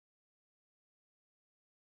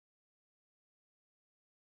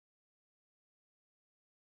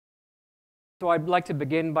So I'd like to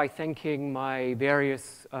begin by thanking my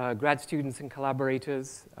various grad students and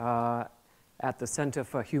collaborators at the Center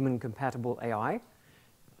for Human Compatible AI.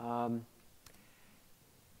 And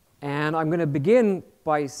I'm going to begin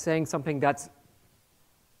by saying something that's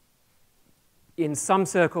in some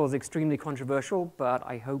circles extremely controversial, but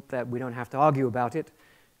I hope that we don't have to argue about it.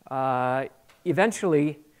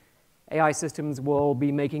 Eventually, AI systems will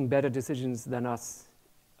be making better decisions than us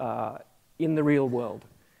in the real world.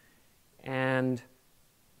 And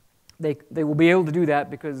they will be able to do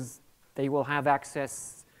that because they will have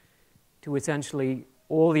access to essentially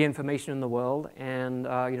all the information in the world. And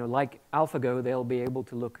like AlphaGo, they'll be able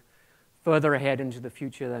to look further ahead into the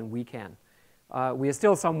future than we can. We are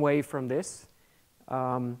still some way from this,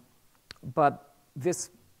 but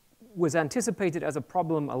this was anticipated as a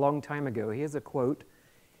problem a long time ago. Here's a quote.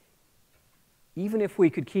 Even if we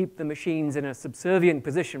could keep the machines in a subservient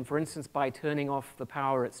position, for instance, by turning off the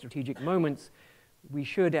power at strategic moments, we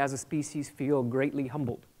should, as a species, feel greatly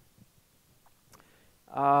humbled.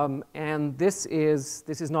 And this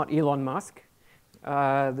is not Elon Musk.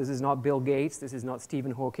 This is not Bill Gates. This is not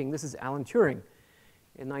Stephen Hawking. This is Alan Turing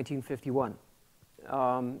in 1951.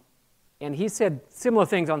 And he said similar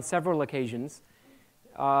things on several occasions,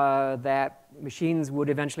 that machines would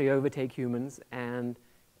eventually overtake humans, and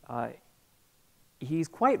he's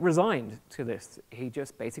quite resigned to this. He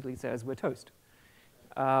just basically says we're toast.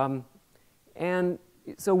 And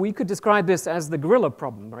so we could describe this as the gorilla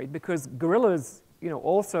problem, right? Because gorillas,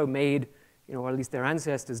 also made, or at least their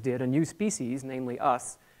ancestors did, a new species, namely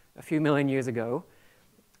us, a few million years ago.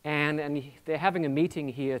 And they're having a meeting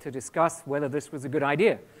here to discuss whether this was a good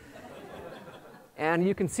idea. And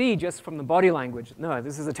you can see just from the body language, no,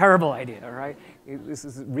 this is a terrible idea, right? This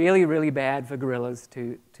is really, really bad for gorillas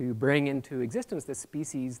to bring into existence this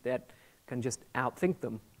species that can just outthink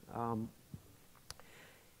them.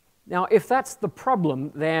 Now, if that's the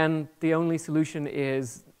problem, then the only solution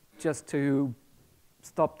is just to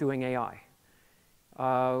stop doing AI,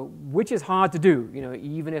 which is hard to do.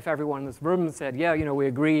 Even if everyone in this room said, yeah, we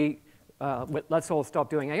agree, let's all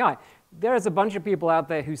stop doing AI. There's a bunch of people out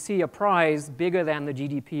there who see a prize bigger than the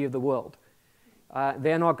GDP of the world.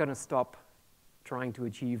 They're not going to stop trying to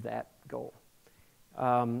achieve that goal.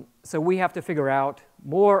 So we have to figure out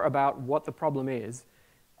more about what the problem is,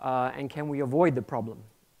 and can we avoid the problem,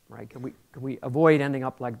 right? Can we avoid ending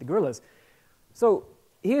up like the gorillas? So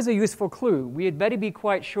here's a useful clue. We had better be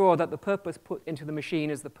quite sure that the purpose put into the machine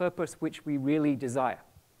is the purpose which we really desire.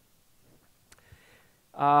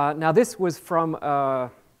 Now, this was from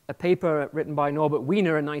a paper written by Norbert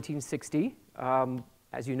Wiener in 1960.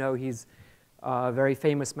 As you know, he's a very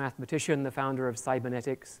famous mathematician, the founder of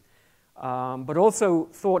cybernetics, but also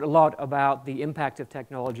thought a lot about the impact of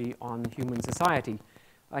technology on human society.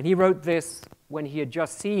 And he wrote this when he had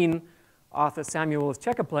just seen Arthur Samuel's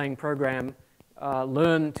checker-playing program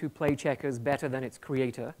learn to play checkers better than its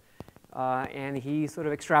creator. And he sort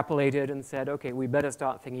of extrapolated and said, OK, we better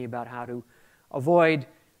start thinking about how to avoid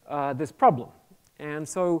this problem. And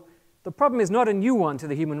so the problem is not a new one to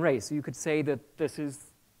the human race. You could say that this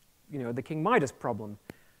is, the King Midas problem,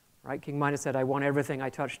 right? King Midas said, I want everything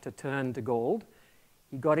I touch to turn to gold.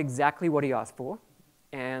 He got exactly what he asked for.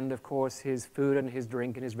 And of course, his food and his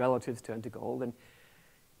drink and his relatives turned to gold. And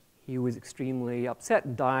he was extremely upset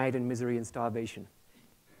and died in misery and starvation.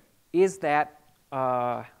 Is that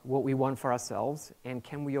what we want for ourselves? And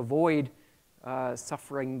can we avoid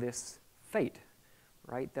suffering this fate?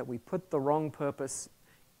 Right, that we put the wrong purpose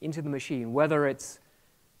into the machine, whether it's,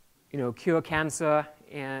 cure cancer,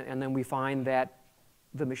 and then we find that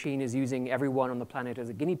the machine is using everyone on the planet as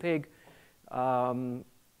a guinea pig.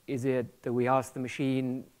 Is it that we ask the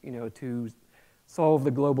machine, to solve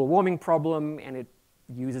the global warming problem, and it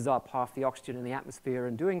uses up half the oxygen in the atmosphere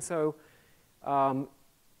in doing so?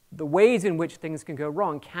 The ways in which things can go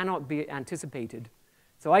wrong cannot be anticipated.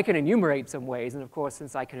 So I can enumerate some ways, and of course,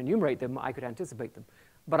 since I can enumerate them, I could anticipate them.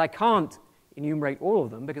 But I can't enumerate all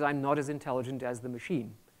of them because I'm not as intelligent as the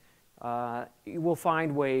machine. It will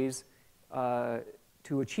find ways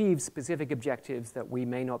to achieve specific objectives that we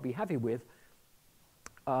may not be happy with.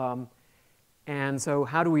 And so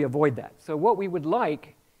how do we avoid that? So what we would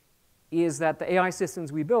like is that the AI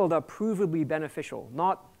systems we build are provably beneficial,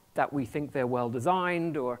 not that we think they're well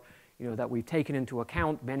designed or that we've taken into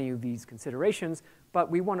account many of these considerations, but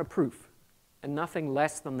we want a proof, and nothing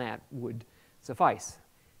less than that would suffice.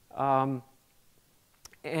 And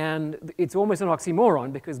it's almost an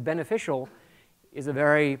oxymoron because beneficial is a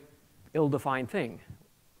very ill-defined thing,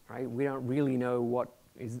 right? We don't really know what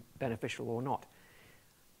is beneficial or not.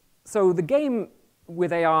 So the game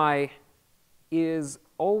with AI is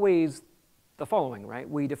always the following, right?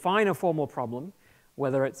 We define a formal problem,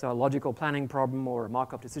 whether it's a logical planning problem or a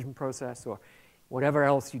Markov decision process or whatever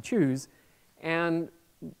else you choose, and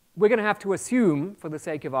we're going to have to assume, for the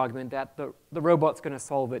sake of argument, that the robot's going to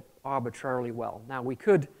solve it arbitrarily well. Now, we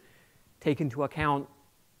could take into account,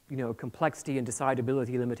 complexity and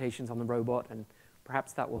decidability limitations on the robot, and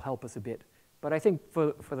perhaps that will help us a bit. But I think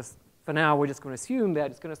for now, we're just going to assume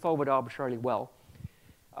that it's going to solve it arbitrarily well.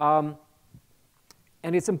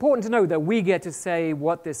 And it's important to know that we get to say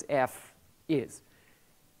what this F is.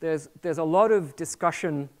 There's a lot of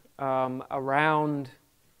discussion around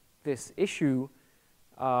this issue,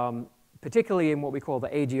 particularly in what we call the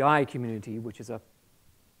AGI community, which is an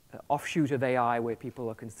offshoot of AI where people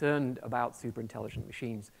are concerned about superintelligent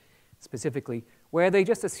machines specifically, where they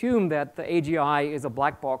just assume that the AGI is a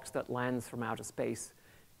black box that lands from outer space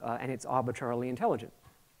and it's arbitrarily intelligent.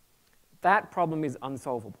 That problem is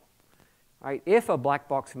unsolvable. Right? If a black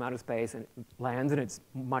box from outer space lands and it's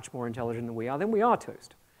much more intelligent than we are, then we are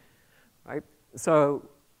toast. Right? So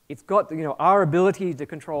it's got, our ability to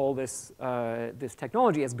control this, this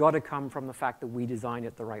technology has got to come from the fact that we design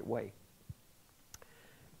it the right way.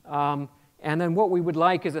 And then what we would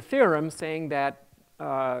like is a theorem saying that,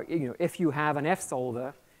 if you have an F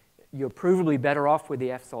solver, you're provably better off with the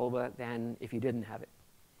F solver than if you didn't have it.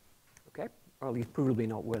 Okay? Or at least provably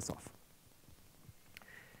not worse off.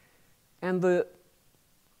 And the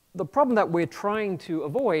problem that we're trying to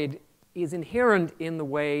avoid is inherent in the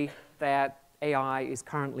way that AI is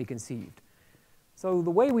currently conceived. So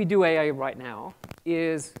the way we do AI right now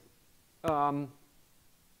is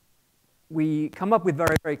we come up with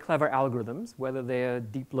very, very clever algorithms, whether they're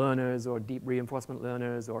deep learners or deep reinforcement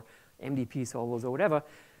learners or MDP solvers or whatever.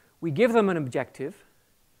 We give them an objective.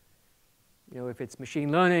 If it's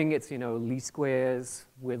machine learning, it's least squares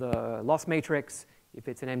with a loss matrix. If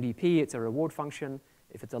it's an MDP, it's a reward function.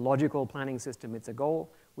 If it's a logical planning system, it's a goal.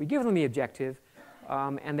 We give them the objective,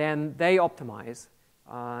 and then they optimize.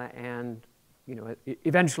 And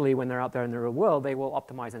eventually, when they're out there in the real world, they will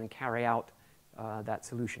optimize and carry out that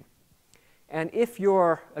solution. And if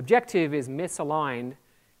your objective is misaligned,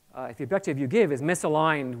 if the objective you give is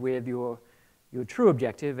misaligned with your true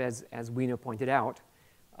objective, as Wiener pointed out,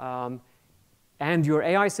 and your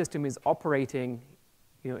AI system is operating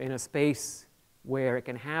in a space where it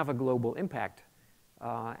can have a global impact,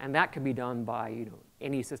 and that can be done by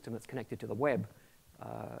any system that's connected to the web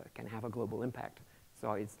can have a global impact.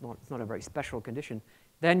 So it's not a very special condition.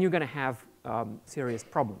 Then you're going to have serious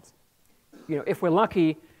problems. If we're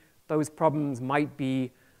lucky, those problems might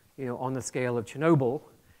be on the scale of Chernobyl,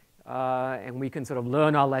 and we can sort of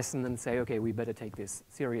learn our lesson and say, okay, we better take this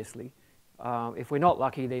seriously. If we're not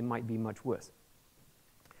lucky, they might be much worse.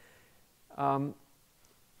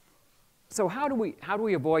 So how do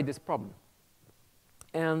we avoid this problem?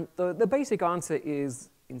 And the basic answer is,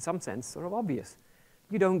 in some sense, sort of obvious.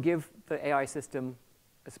 You don't give the AI system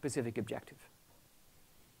a specific objective.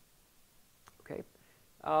 Okay?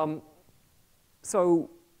 So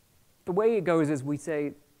the way it goes is we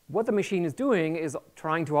say what the machine is doing is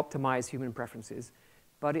trying to optimize human preferences,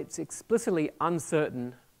 but it's explicitly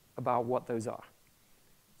uncertain about what those are.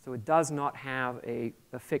 So it does not have a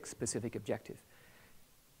fixed specific objective.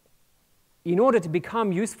 In order to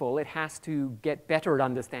become useful, it has to get better at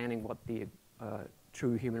understanding what the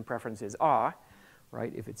true human preferences are,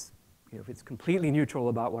 right? If it's completely neutral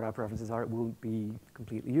about what our preferences are, it will be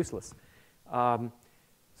completely useless.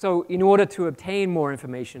 So in order to obtain more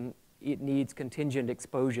information, it needs contingent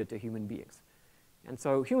exposure to human beings. And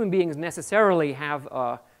so human beings necessarily have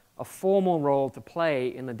a formal role to play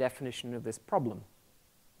in the definition of this problem.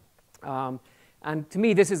 And to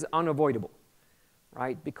me, this is unavoidable,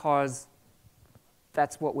 right? Because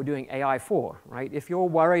that's what we're doing AI for, right? If you're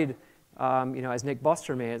worried, as Nick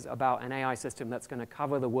Bostrom is, about an AI system that's going to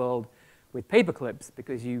cover the world with paper clips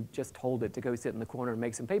because you just told it to go sit in the corner and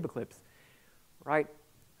make some paper clips, right?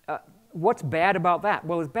 What's bad about that?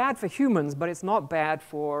 Well, it's bad for humans, but it's not bad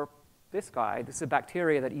for this guy. This is a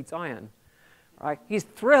bacteria that eats iron, right? He's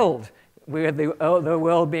thrilled with the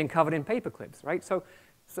world being covered in paper clips, right? So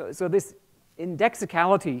this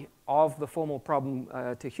indexicality of the formal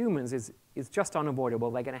problem to humans is just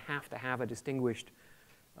unavoidable. They're going to have a distinguished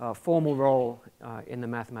formal role in the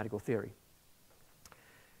mathematical theory.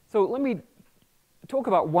 So let me talk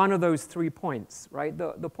about one of those 3 points, right?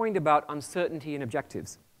 The point about uncertainty and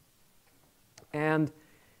objectives. And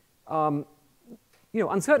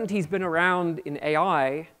uncertainty's been around in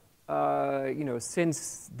AI,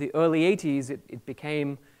 since the early 80s. It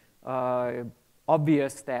became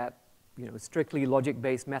obvious that strictly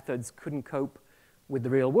logic-based methods couldn't cope with the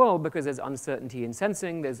real world because there's uncertainty in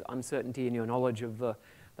sensing, there's uncertainty in your knowledge of the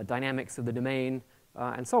the dynamics of the domain,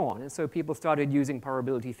 and so on. And so people started using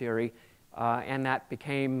probability theory, and that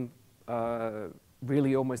became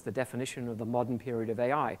really almost the definition of the modern period of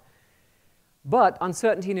AI. But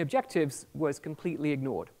uncertainty in objectives was completely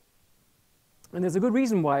ignored. And there's a good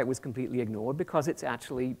reason why it was completely ignored, because it's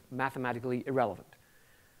actually mathematically irrelevant,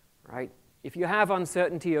 right? If you have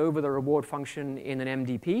uncertainty over the reward function in an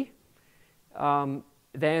MDP,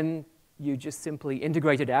 then you just simply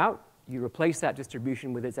integrate it out, you replace that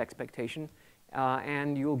distribution with its expectation,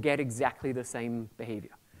 and you'll get exactly the same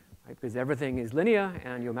behavior, right? Because everything is linear,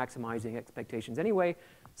 and you're maximizing expectations anyway,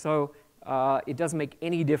 so it doesn't make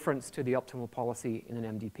any difference to the optimal policy in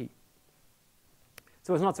an MDP.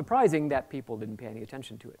 So it's not surprising that people didn't pay any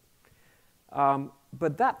attention to it.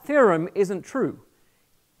 But that theorem isn't true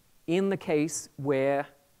in the case where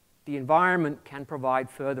the environment can provide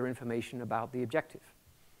further information about the objective.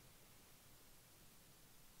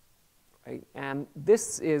 Right? And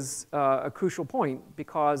this is a crucial point,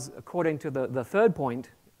 because according to the third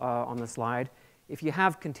point on the slide, if you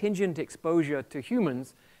have contingent exposure to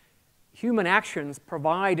humans, human actions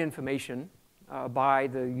provide information by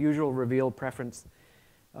the usual reveal preference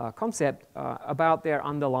concept about their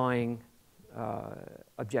underlying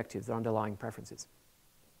objectives, their underlying preferences.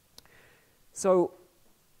 So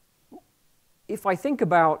if I think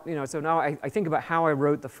about, so now I think about how I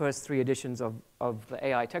wrote the first 3 editions of the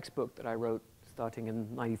AI textbook that I wrote starting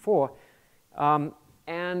in '94.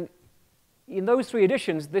 And in those 3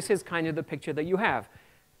 editions, this is kind of the picture that you have.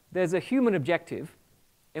 There's a human objective,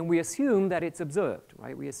 and we assume that it's observed,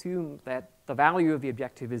 right? We assume that the value of the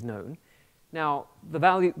objective is known. Now,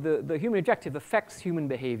 the human objective affects human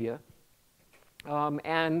behavior,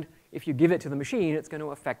 and if you give it to the machine, it's going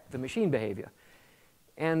to affect the machine behavior.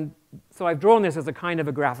 And so I've drawn this as a kind of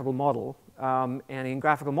a graphical model, and in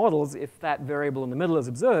graphical models, if that variable in the middle is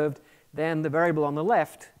observed, then the variable on the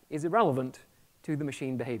left is irrelevant to the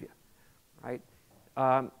machine behavior, right?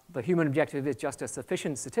 The human objective is just a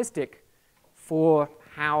sufficient statistic for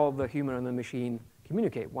how the human and the machine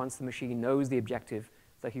communicate. Once the machine knows the objective,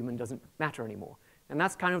 the human doesn't matter anymore. And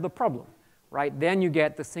that's kind of the problem, right? Then you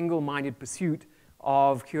get the single-minded pursuit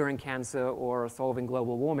of curing cancer or solving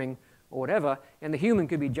global warming or whatever, and the human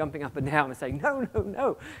could be jumping up and down and saying, no, no,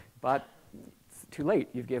 no, but it's too late,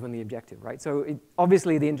 you've given the objective, right? So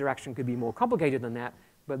obviously the interaction could be more complicated than that,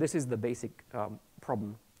 but this is the basic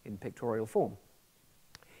problem in pictorial form.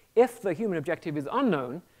 If the human objective is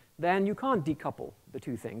unknown, then you can't decouple the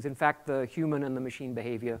 2 things. In fact, the human and the machine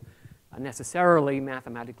behavior are necessarily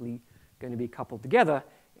mathematically going to be coupled together,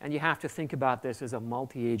 and you have to think about this as a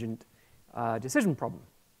multi-agent decision problem.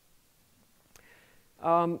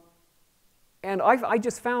 And I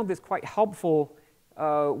just found this quite helpful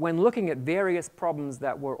when looking at various problems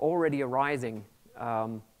that were already arising.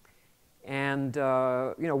 One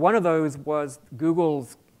of those was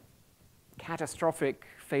Google's catastrophic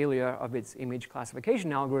failure of its image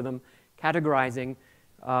classification algorithm, categorizing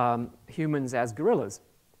humans as gorillas.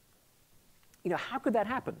 How could that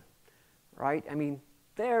happen, right? I mean,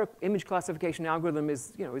 their image classification algorithm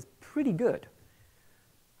is pretty good,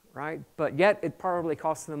 right? But yet it probably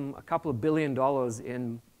costs them a couple of $1 billion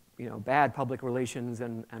in, bad public relations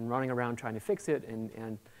and running around trying to fix it,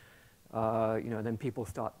 and then people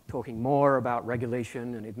start talking more about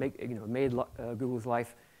regulation, and it made Google's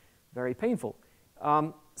life very painful.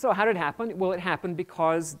 So how did it happen? Well, it happened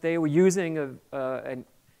because they were using an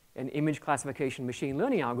image classification machine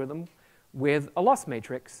learning algorithm with a loss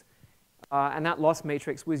matrix, and that loss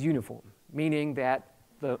matrix was uniform, meaning that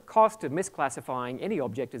the cost of misclassifying any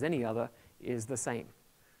object as any other is the same,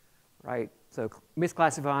 right? So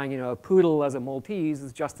misclassifying, a poodle as a Maltese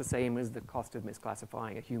is just the same as the cost of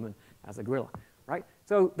misclassifying a human as a gorilla, right?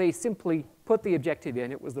 So they simply put the objective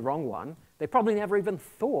in. It was the wrong one. They probably never even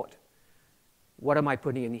thought, what am I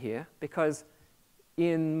putting in here? Because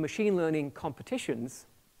in machine learning competitions,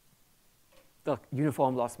 the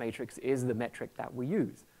uniform loss matrix is the metric that we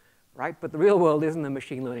use, right? But the real world isn't a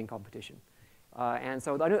machine learning competition. And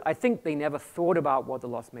so I think they never thought about what the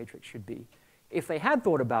loss matrix should be. If they had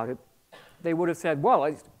thought about it, they would have said, well,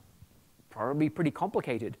 it's probably pretty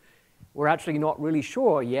complicated. We're actually not really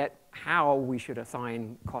sure yet how we should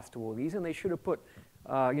assign cost to all these, and they should have put,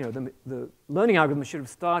 the learning algorithm should have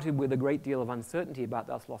started with a great deal of uncertainty about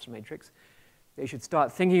that loss matrix. They should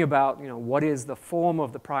start thinking about, what is the form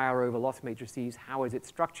of the prior over loss matrices, how is it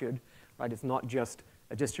structured, right? It's not just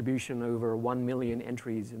a distribution over 1 million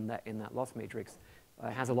entries in that loss matrix.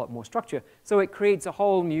 It has a lot more structure. So it creates a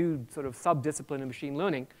whole new sort of sub-discipline of machine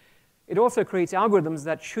learning. It also creates algorithms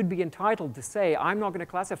that should be entitled to say, I'm not going to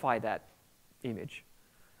classify that image,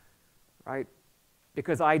 right?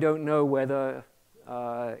 Because I don't know whether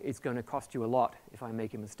it's going to cost you a lot if I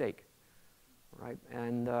make a mistake, right?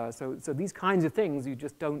 And so these kinds of things you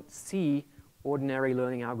just don't see ordinary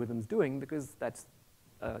learning algorithms doing because that's,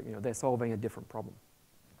 they're solving a different problem.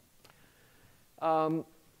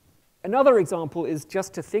 Another example is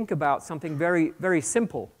just to think about something very, very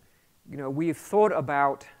simple. We've thought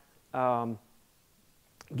about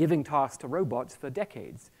giving tasks to robots for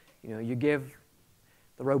decades. You give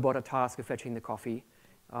the robot a task of fetching the coffee.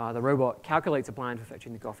 The robot calculates a plan for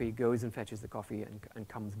fetching the coffee, goes and fetches the coffee, and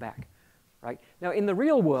comes back, right? Now, in the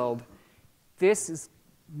real world, this is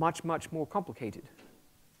much, much more complicated,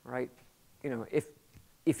 right?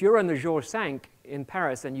 If you're in the Georges V in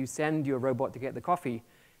Paris and you send your robot to get the coffee,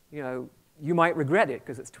 you might regret it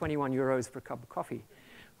because it's 21 euros for a cup of coffee,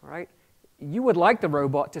 right? You would like the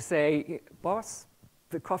robot to say, boss,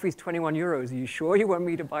 the coffee's 21 euros. Are you sure you want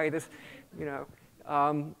me to buy this?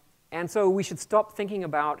 And so we should stop thinking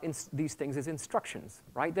about these things as instructions,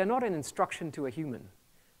 right? They're not an instruction to a human,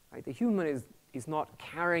 right? The human is not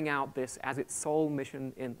carrying out this as its sole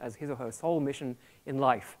mission, as his or her sole mission in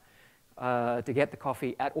life, to get the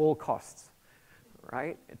coffee at all costs,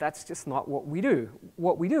 right? That's just not what we do.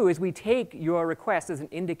 What we do is we take your request as an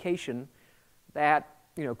indication that,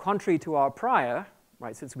 contrary to our prior,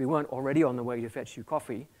 right, since we weren't already on the way to fetch you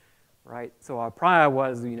coffee, right? So our prior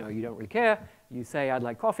was, you don't really care. You say, I'd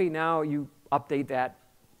like coffee. Now you update that.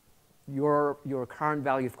 Your current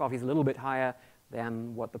value of coffee is a little bit higher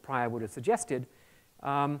than what the prior would have suggested.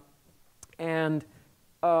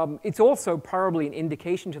 It's also probably an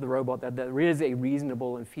indication to the robot that there is a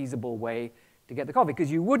reasonable and feasible way to get the coffee,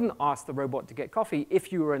 because you wouldn't ask the robot to get coffee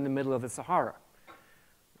if you were in the middle of the Sahara,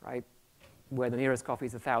 right, where the nearest coffee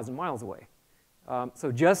is 1,000 miles away.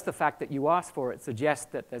 So just the fact that you asked for it suggests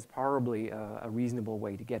that there's probably a reasonable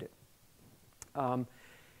way to get it.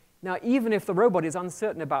 Now, even if the robot is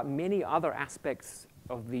uncertain about many other aspects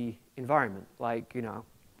of the environment, like,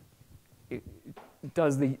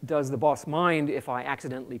 does the boss mind if I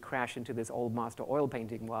accidentally crash into this old master oil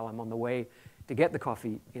painting while I'm on the way to get the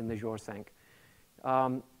coffee in the Georges V?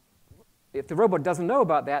 If the robot doesn't know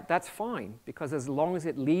about that, that's fine, because as long as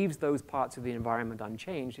it leaves those parts of the environment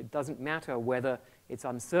unchanged, it doesn't matter whether it's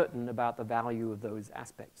uncertain about the value of those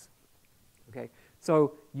aspects. Okay?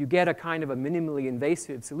 So you get a kind of a minimally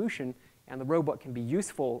invasive solution, and the robot can be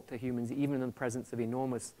useful to humans even in the presence of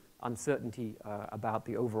enormous uncertainty about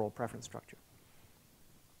the overall preference structure.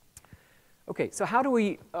 Okay, so how do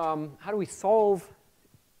we solve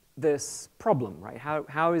this problem, right?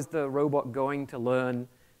 How is the robot going to learn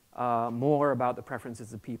more about the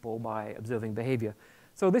preferences of people by observing behavior?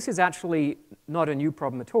 So this is actually not a new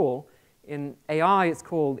problem at all. In AI, it's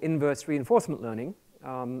called inverse reinforcement learning,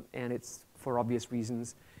 and it's, for obvious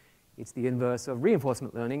reasons, it's the inverse of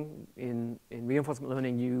reinforcement learning. In reinforcement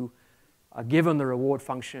learning, you are given the reward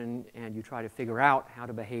function, and you try to figure out how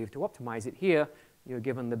to behave to optimize it. Here, you're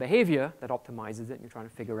given the behavior that optimizes it, and you're trying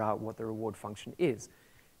to figure out what the reward function is.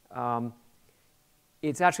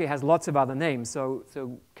 It actually has lots of other names. So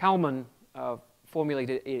Kalman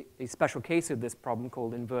formulated a special case of this problem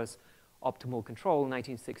called inverse optimal control in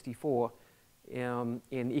 1964. In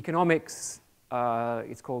economics,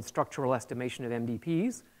 it's called structural estimation of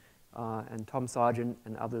MDPs, and Tom Sargent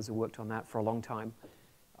and others have worked on that for a long time.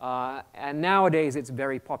 And nowadays, it's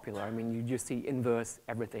very popular. I mean, you just see inverse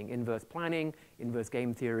everything. Inverse planning, inverse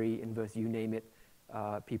game theory, inverse you name it.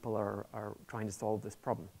 People are trying to solve this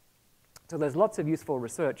problem. So there's lots of useful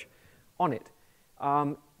research on it.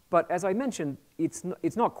 But as I mentioned, it's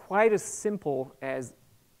not quite as simple as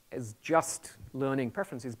just learning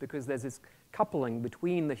preferences, because there's this coupling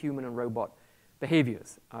between the human and robot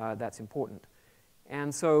behaviors that's important.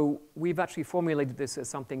 And so we've actually formulated this as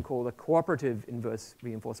something called a cooperative inverse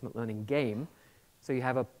reinforcement learning game. So you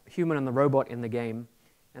have a human and the robot in the game,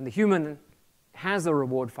 and the human has a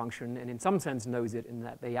reward function and in some sense knows it in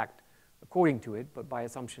that they act according to it, but by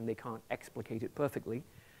assumption they can't explicate it perfectly.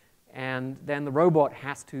 And then the robot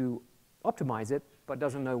has to optimize it, but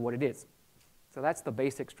doesn't know what it is. So that's the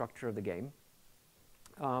basic structure of the game.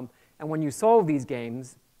 And when you solve these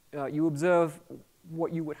games, you observe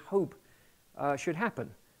what you would hope should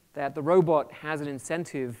happen, that the robot has an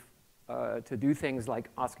incentive to do things like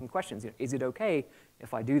asking questions. Is it okay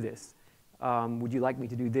if I do this? Would you like me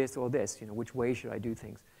to do this or this? Which way should I do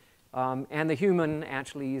things? And the human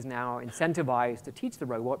actually is now incentivized to teach the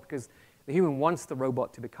robot, because the human wants the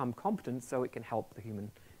robot to become competent so it can help the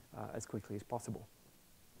human as quickly as possible.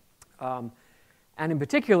 And in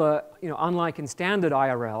particular, unlike in standard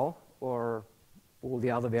IRL or all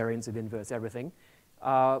the other variants of inverse everything,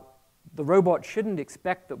 the robot shouldn't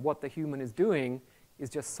expect that what the human is doing is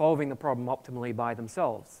just solving the problem optimally by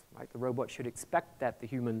themselves, right? The robot should expect that the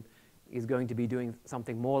human is going to be doing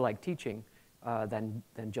something more like teaching than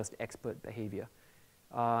just expert behavior.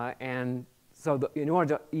 And so in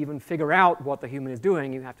order to even figure out what the human is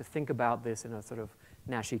doing, you have to think about this in a sort of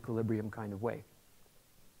Nash equilibrium kind of way.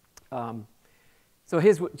 So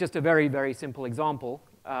here's just a very, very simple example.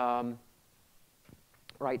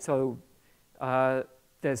 Right, so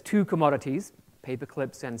there's two commodities, paper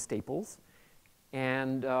clips and staples.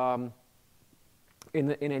 And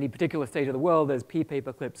in any particular state of the world, there's P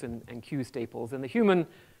paper clips and Q staples. And the human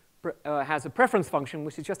has a preference function,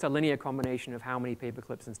 which is just a linear combination of how many paper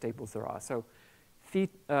clips and staples there are. So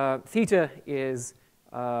theta is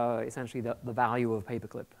essentially the value of a paper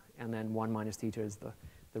clip, and then 1 minus theta is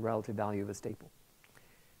the relative value of a staple.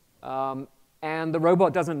 And the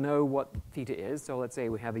robot doesn't know what theta is, so let's say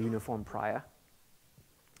we have a uniform prior.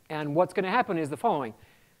 And what's going to happen is the following.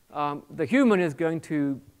 The human is going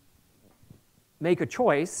to make a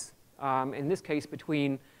choice, in this case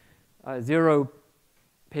between 0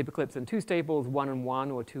 paper clips and 2 staples, 1 and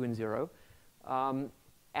 1, or 2 and 0.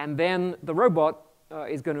 And then the robot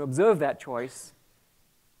is going to observe that choice,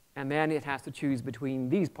 and then it has to choose between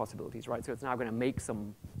these possibilities, right? So it's now going to make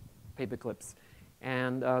some paper clips.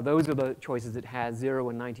 And those are the choices it has, 0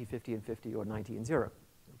 and 90, 50 and 50, or 90 and 0.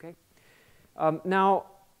 Okay? Now,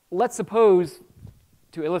 let's suppose,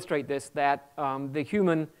 to illustrate this, that the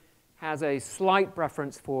human has a slight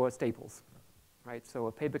preference for staples. Right? So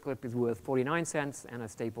a paper clip is worth 49 cents, and a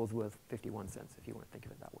staple is worth 51 cents, if you want to think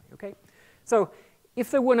of it that way. Okay? So if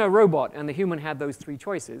there were no robot and the human had those 3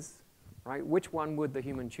 choices, right, which one would the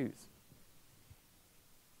human choose?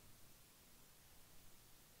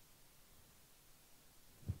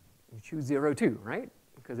 You choose 0, 2, right?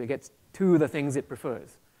 Because it gets 2 of the things it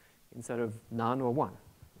prefers instead of none or 1,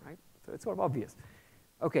 right? So it's sort of obvious.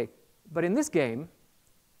 Okay, but in this game,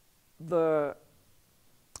 the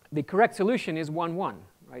correct solution is 1, 1,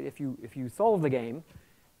 right? If you solve the game,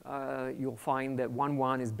 you'll find that 1,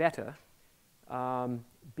 1 is better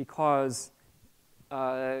because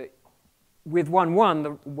with 1, 1,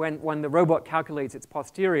 when the robot calculates its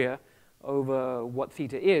posterior over what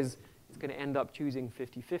theta is, it's going to end up choosing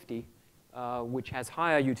 50-50, which has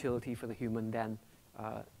higher utility for the human than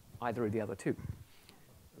either of the other 2.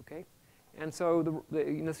 Okay? And so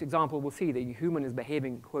in this example, we'll see the human is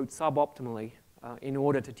behaving, quote, suboptimally in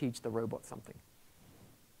order to teach the robot something.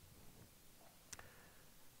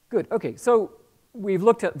 Good. Okay, so we've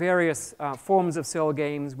looked at various forms of cell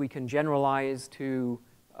games. We can generalize to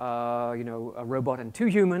a robot and 2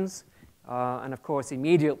 humans. And of course,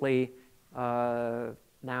 immediately,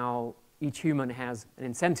 now each human has an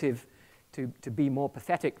incentive to be more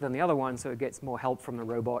pathetic than the other one, so it gets more help from the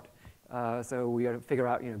robot. So we got to figure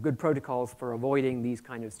out good protocols for avoiding these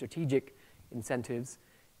kind of strategic incentives.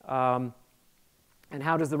 And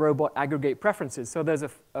how does the robot aggregate preferences? So there's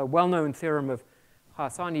a well-known theorem of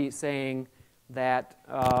Harsani saying that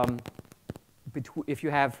if you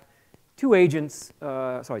have 2 agents,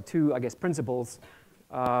 two, I guess, principals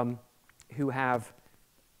who have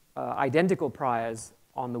identical priors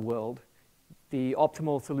on the world, the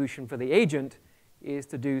optimal solution for the agent is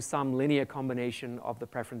to do some linear combination of the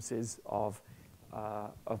preferences of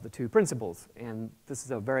the 2 principals. And this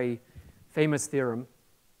is a very famous theorem.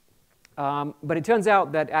 But it turns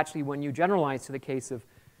out that actually when you generalize to the case of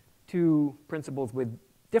 2 principals with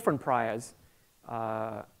different priors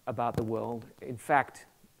about the world, in fact,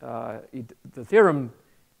 the theorem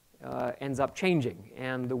ends up changing.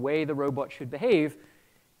 And the way the robot should behave,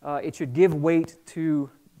 it should give weight to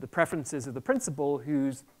the preferences of the principal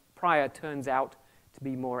whose prior turns out to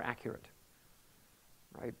be more accurate,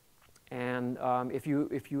 right? And if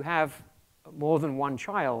you have more than 1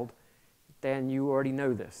 child, then you already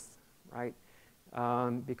know this, right?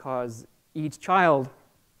 Because each child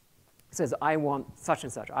says, I want such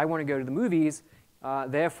and such. I want to go to the movies,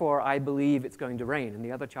 therefore I believe it's going to rain. And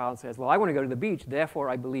the other child says, well, I want to go to the beach, therefore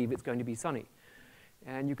I believe it's going to be sunny.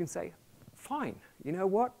 And you can say, fine, you know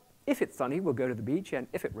what? If it's sunny, we'll go to the beach, and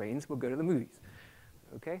if it rains, we'll go to the movies.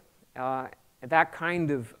 Okay? That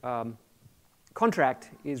kind of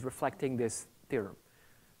contract is reflecting this theorem,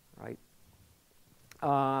 right?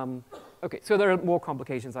 Okay, so there are more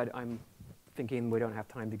complications. I'm thinking we don't have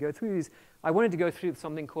time to go through these. I wanted to go through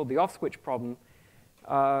something called the off-switch problem,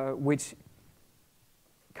 which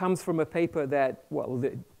comes from a paper that, well,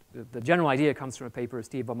 the general idea comes from a paper of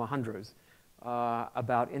Steve Omohundro's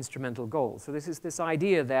about instrumental goals. So this is this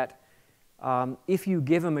idea that if you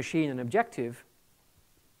give a machine an objective,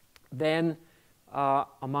 then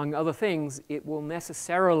among other things, it will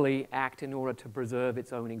necessarily act in order to preserve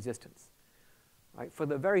its own existence. right? For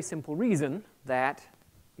the very simple reason that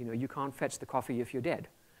you can't fetch the coffee if you're dead,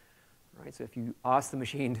 right? So if you ask the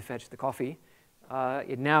machine to fetch the coffee,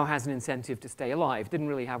 it now has an incentive to stay alive. Didn't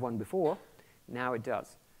really have one before. Now it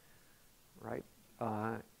does, right?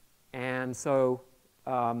 And so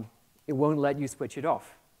it won't let you switch it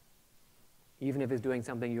off, even if it's doing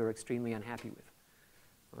something you're extremely unhappy with,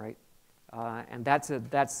 right? And that's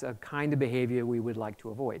a kind of behavior we would like to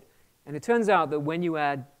avoid. And it turns out that when you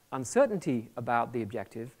add uncertainty about the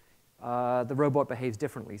objective, the robot behaves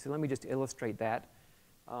differently. So let me just illustrate that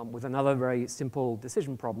with another very simple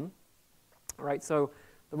decision problem. All right, so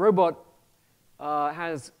the robot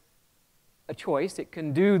has a choice. It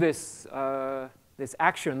can do this, this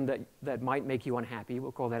action that might make you unhappy.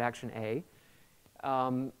 We'll call that action A.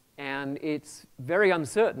 And it's very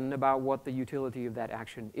uncertain about what the utility of that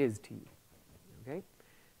action is to you. Okay?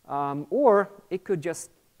 Or it could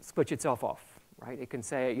just switch itself off, right? It can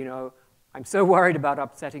say, I'm so worried about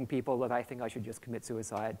upsetting people that I think I should just commit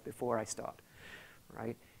suicide before I start,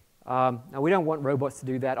 right? Now, we don't want robots to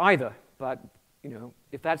do that either, but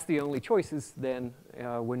if that's the only choices, then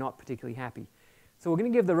we're not particularly happy. So we're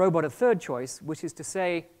going to give the robot a third choice, which is to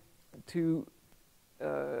say to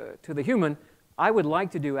the human, I would like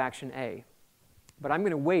to do action A, but I'm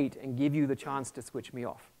going to wait and give you the chance to switch me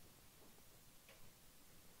off.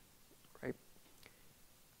 Right?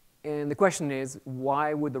 And the question is,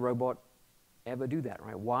 why would the robot ever do that?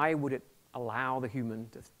 Right? Why would it allow the human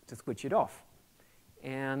to switch it off?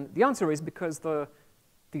 And the answer is because the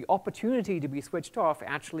opportunity to be switched off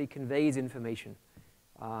actually conveys information.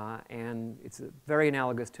 And it's very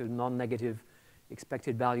analogous to non-negative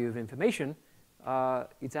expected value of information.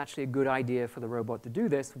 It's actually a good idea for the robot to do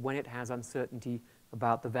this when it has uncertainty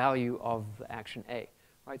about the value of action A.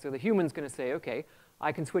 Right? So the human's going to say, OK,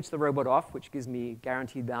 I can switch the robot off, which gives me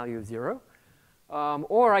guaranteed value of 0.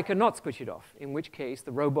 Or I cannot switch it off, in which case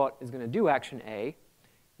the robot is going to do action A,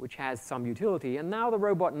 which has some utility. And now the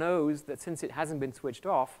robot knows that since it hasn't been switched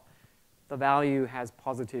off, the value has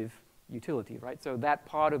positive utility. Right? So that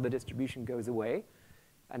part of the distribution goes away.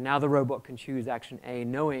 And now the robot can choose action A,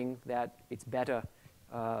 knowing that it's better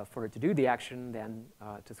for it to do the action than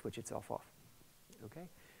to switch itself off. Okay?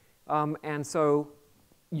 And so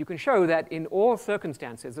you can show that in all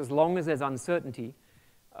circumstances, as long as there's uncertainty,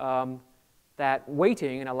 that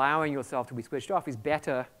waiting and allowing yourself to be switched off is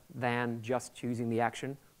better than just choosing the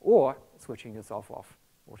action or switching yourself off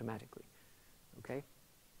automatically. Okay?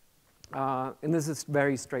 And this is a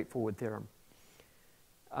very straightforward theorem.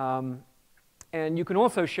 And you can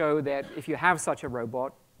also show that if you have such a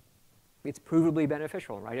robot, it's provably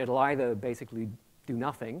beneficial, right? It'll either basically do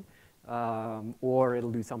nothing, or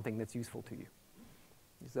it'll do something that's useful to you.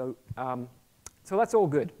 So, so that's all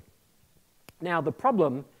good. Now, the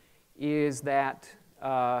problem is that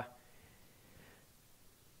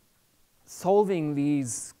solving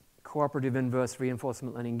these cooperative inverse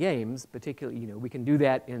reinforcement learning games, particularly, we can do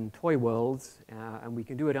that in toy worlds, and we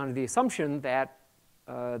can do it under the assumption that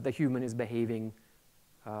the human is behaving,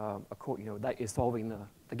 that is solving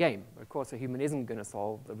the game. Of course, a human isn't going to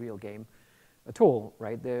solve the real game at all,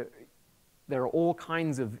 right? There are all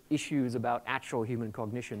kinds of issues about actual human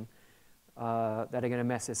cognition that are going to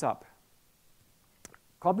mess this up.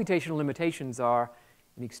 Computational limitations are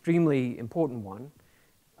an extremely important one.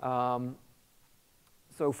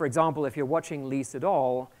 So, for example, if you're watching Lee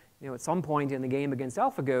Sedol, at some point in the game against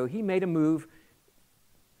AlphaGo, he made a move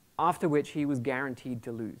after which he was guaranteed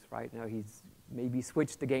to lose, right? Now, he's maybe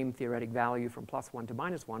switched the game theoretic value from +1 to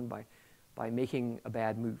 -1 by making a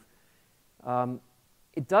bad move.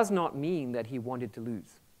 It does not mean that he wanted to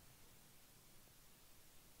lose,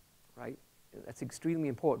 right? That's extremely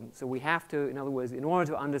important. So we have to, in other words, in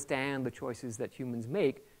order to understand the choices that humans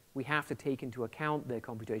make, we have to take into account their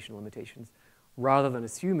computational limitations rather than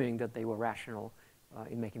assuming that they were rational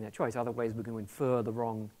in making that choice. Otherwise, we're going to infer the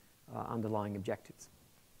wrong underlying objectives.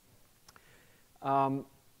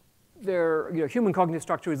 Human cognitive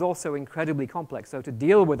structure is also incredibly complex. So to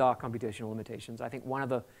deal with our computational limitations, I think one of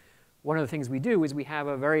the things we do is we have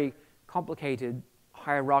a very complicated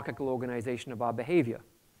hierarchical organization of our behavior.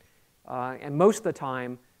 And most of the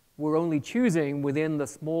time, we're only choosing within the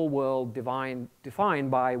small world defined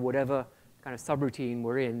by whatever kind of subroutine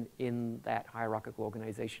we're in that hierarchical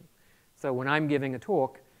organization. So when I'm giving a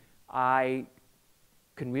talk, I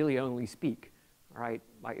can really only speak, right?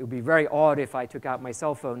 Like, it would be very odd if I took out my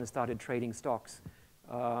cell phone and started trading stocks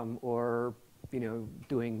or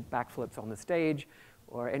doing backflips on the stage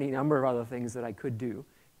or any number of other things that I could do.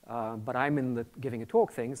 But I'm in the giving a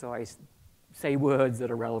talk thing, so I say words that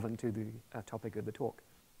are relevant to the topic of the talk.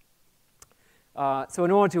 So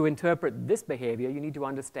in order to interpret this behavior, you need to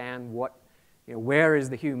understand what where is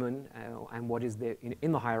the human and what is their,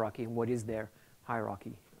 in the hierarchy, and what is their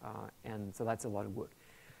hierarchy. And so that's a lot of work.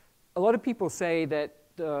 A lot of people say that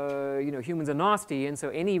humans are nasty, and so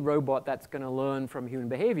any robot that's going to learn from human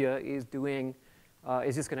behavior is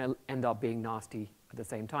just going to end up being nasty at the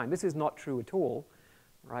same time. This is not true at all,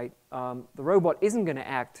 right? The robot isn't going to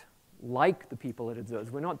act like the people it observes.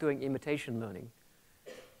 We're not doing imitation learning,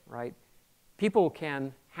 right? People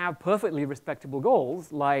can have perfectly respectable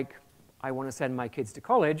goals, like I want to send my kids to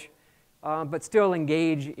college, but still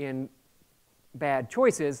engage in bad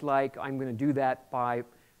choices, like I'm going to do that by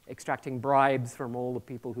extracting bribes from all the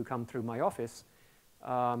people who come through my office.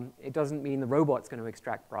 It doesn't mean the robot's going to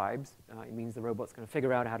extract bribes. It means the robot's going to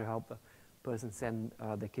figure out how to help the person send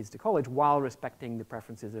their kids to college while respecting the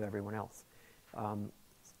preferences of everyone else.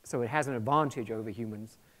 So it has an advantage over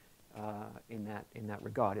humans in that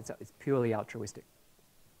regard. It's purely altruistic.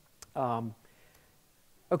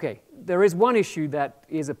 Okay, there is one issue that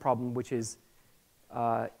is a problem, which is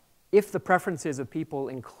if the preferences of people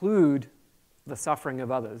include the suffering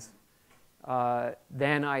of others,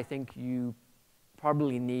 then I think you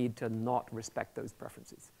probably need to not respect those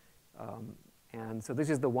preferences. And so this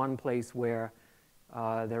is the one place where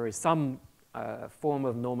there is some form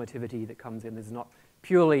of normativity that comes in. This is not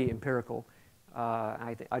purely empirical.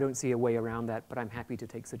 I don't see a way around that, but I'm happy to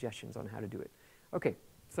take suggestions on how to do it. Okay,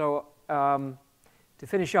 so to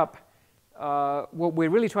finish up, what we're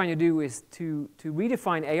really trying to do is to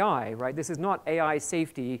redefine AI, right? This is not AI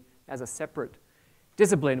safety as a separate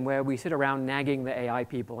discipline where we sit around nagging the AI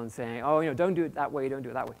people and saying, oh, don't do it that way, don't do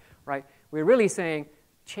it that way, right? We're really saying,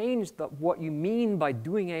 change what you mean by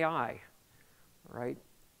doing AI, right?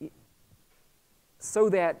 So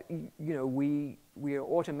that we are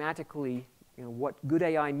automatically, what good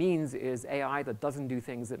AI means is AI that doesn't do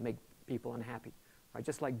things that make people unhappy, right?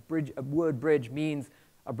 Just like a word bridge means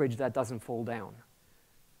a bridge that doesn't fall down,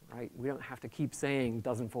 right? We don't have to keep saying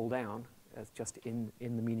doesn't fall down. That's just in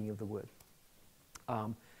the meaning of the word.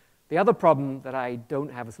 The other problem that I don't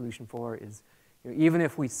have a solution for is, even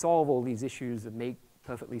if we solve all these issues and make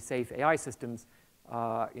perfectly safe AI systems,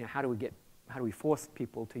 how do we force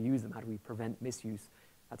people to use them? How do we prevent misuse?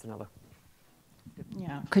 That's another.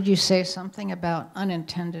 Yeah. Could you say something about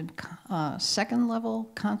unintended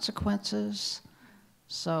second-level consequences?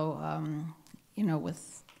 So,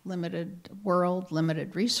 with limited world,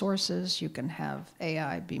 limited resources, you can have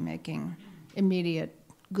AI be making immediate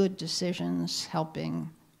good decisions, helping,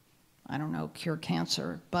 I don't know, cure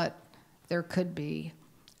cancer, but there could be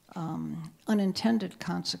unintended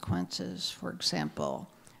consequences. For example,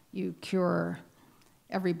 you cure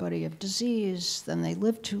everybody of disease, then they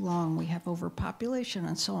live too long, we have overpopulation,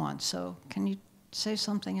 and so on. So can you say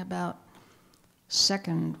something about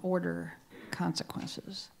second-order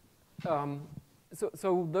consequences?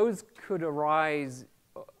 So those could arise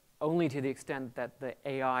only to the extent that the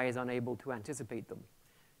AI is unable to anticipate them.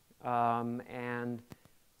 And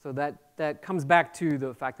so that comes back to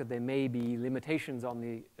the fact that there may be limitations on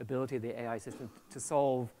the ability of the AI system to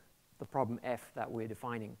solve the problem F that we're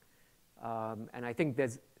defining. And I think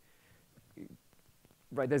there's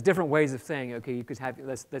different ways of saying, okay, you could have,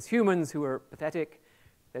 there's humans who are pathetic,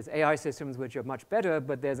 there's AI systems which are much better,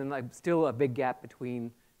 but there's still a big gap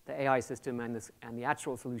between the AI system and the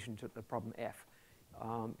actual solution to the problem F.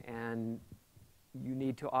 And you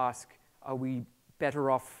need to ask, are we better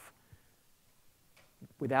off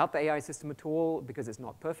without the AI system at all because it's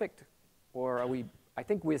not perfect? Or I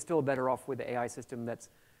think we're still better off with the AI system that's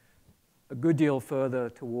a good deal further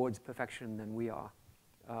towards perfection than we are.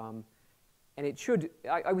 And it should,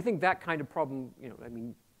 I would think that kind of problem,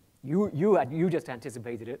 you just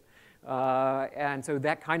anticipated it. And so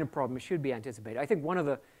that kind of problem should be anticipated. I think one of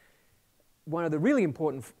the really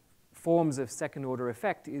important forms of second-order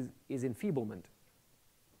effect is enfeeblement,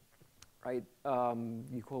 right?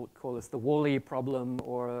 You call this the Wall-E problem,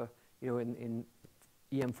 or in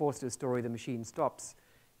E.M. Forster's story, The Machine Stops.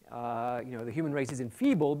 The human race is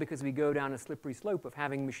enfeebled because we go down a slippery slope of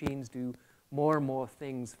having machines do more and more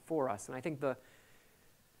things for us. And I think the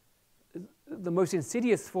most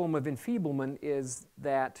insidious form of enfeeblement is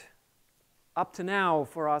that up to now,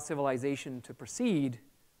 for our civilization to proceed,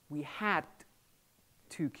 we had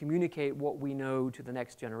to communicate what we know to the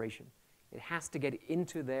next generation. It has to get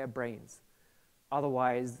into their brains.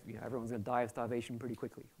 Otherwise, everyone's going to die of starvation pretty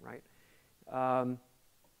quickly, right?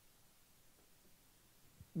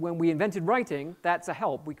 When we invented writing, that's a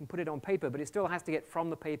help. We can put it on paper, but it still has to get from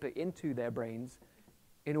the paper into their brains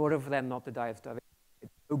in order for them not to die of starvation.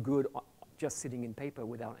 It's no good just sitting in paper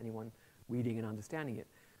without anyone reading and understanding it.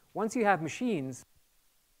 Once you have machines,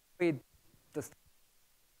 with the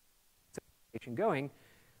civilization going,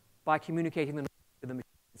 by communicating them to the machines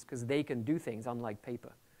because they can do things unlike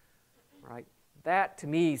paper, right? That, to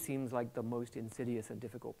me, seems like the most insidious and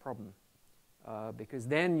difficult problem because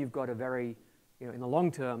then you've got a very, in the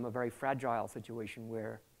long term, a very fragile situation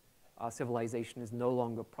where our civilization is no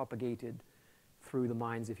longer propagated through the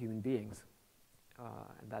minds of human beings.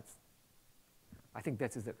 And I think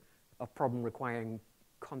that is a problem requiring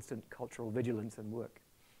constant cultural vigilance and work.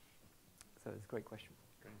 So it's a great question.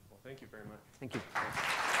 Great. Well, thank you very much. Thank you.